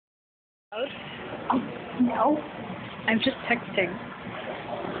No. I'm just texting.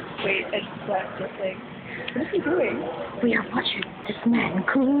 Wait, I just left the thing. What is he doing? We are watching this man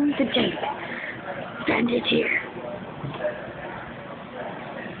clean the tape. Bandit here.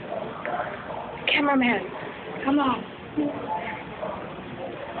 Cameraman, come on.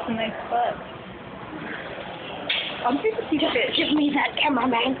 It's a nice butt. I'm here to see fish. Give me that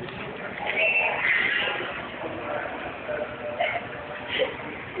cameraman.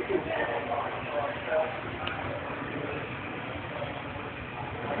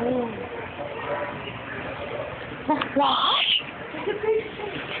 Rouge?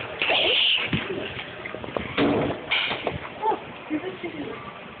 Fish?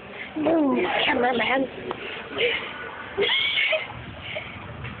 Move, cameraman.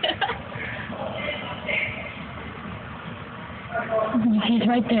 He's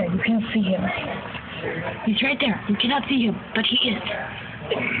right there. You can't see him. He's right there. You cannot see him, but he is.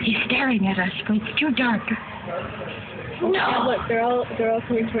 He's staring at us, but it's too dark. No. Yeah, look, they're all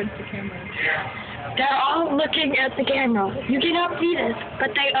coming towards the camera. They're all looking at the camera. You cannot see this, but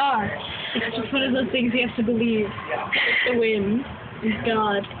they are. It's just one of those things you have to believe. The wind is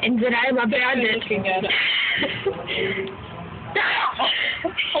God. And that I'm a bandit. Looking at it.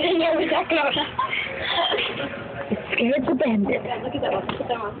 I didn't know where that goes. It scared the bandit. Yeah, look at that one. Look at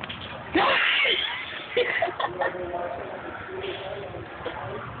that one.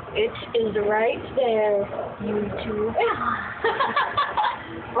 It is right there, YouTube.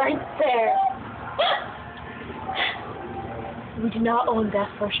 Right there. We do not own Bass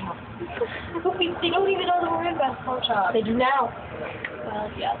Pro Shop. They don't even know that we're in Bass Pro Shop. They do now. Well,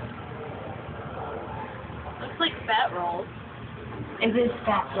 yeah. Looks like fat rolls. It is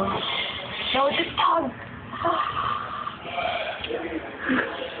fat roll. No, it's his tongue.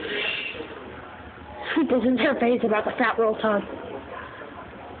 This is her face about the fat roll tongue.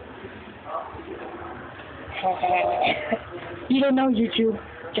 You don't know YouTube.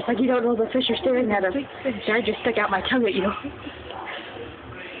 Just like you don't know the fish are staring at him. So I just stuck out my tongue at you.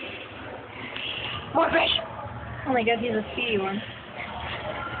 More fish! Oh my god, he's a speedy one.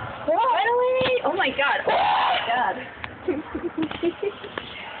 Finally! Oh my god. Oh my god.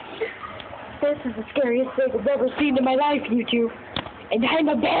 This is the scariest thing I've ever seen in my life, YouTube. And I'm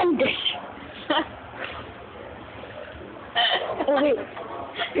a bandit. Oh wait.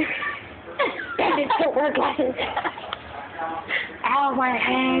 Bandits don't wear glasses. Ow, my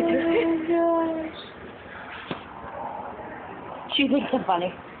head. Oh my gosh. She thinks I'm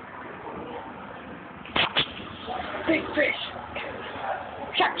funny. Big fish.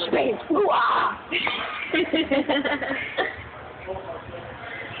 Shark space. Ooh-ah.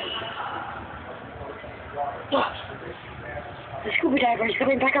 The scuba diver is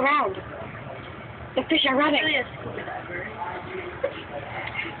coming back around. The fish are running. Really a scuba diver.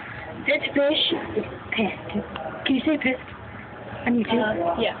 This fish is pissed. Can you say pissed on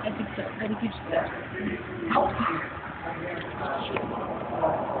YouTube? Yeah, I think so. I think you just said.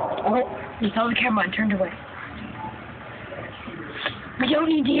 Oh, you saw the camera and turned away. We don't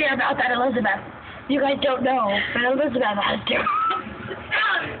need to hear about that, Elizabeth. You guys don't know, but Elizabeth has to.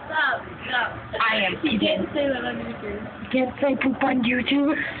 Stop. I am You kidding. can't say that on YouTube. You can't say poop on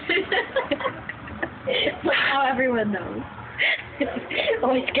YouTube. But now everyone knows.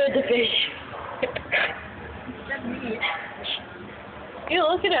 Oh, I scared the fish. Ew,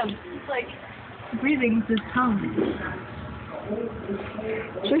 look at him. He's like breathing with his tongue.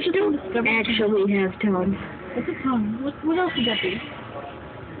 Fish don't actually have tongue. What's a tongue? What else would that be?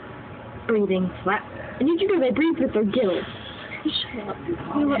 Breathing. What? And did you know they breathe with their gills? Shut up.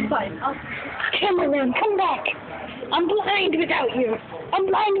 You know what? Fine. Cameraman, come back. I'm blind without you. I'm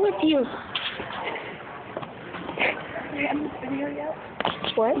blind with you. Are we on this video yet?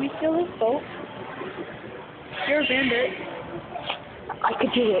 What? Can we steal this boat? You're a bandit. I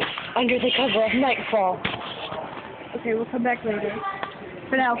could do it under the cover of nightfall. Okay, we'll come back later.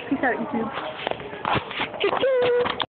 For now, peace out, YouTube.